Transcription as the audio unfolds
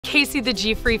Casey the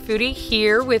G-Free Foodie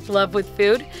here with Love with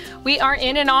Food. We are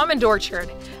in an almond orchard,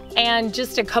 and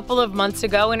just a couple of months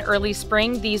ago in early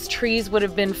spring, these trees would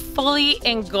have been fully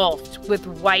engulfed with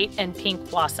white and pink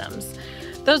blossoms.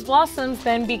 Those blossoms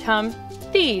then become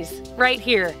these right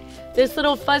here. This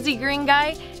little fuzzy green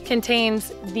guy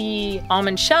contains the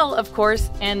almond shell, of course,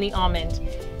 and the almond.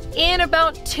 In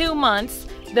about 2 months,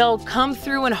 they'll come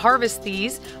through and harvest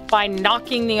these by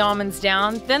knocking the almonds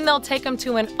down. Then they'll take them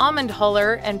to an almond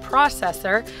huller and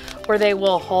processor where they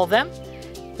will hull them,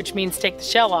 which means take the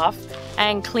shell off,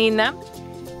 and clean them.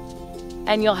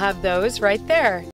 And you'll have those right there.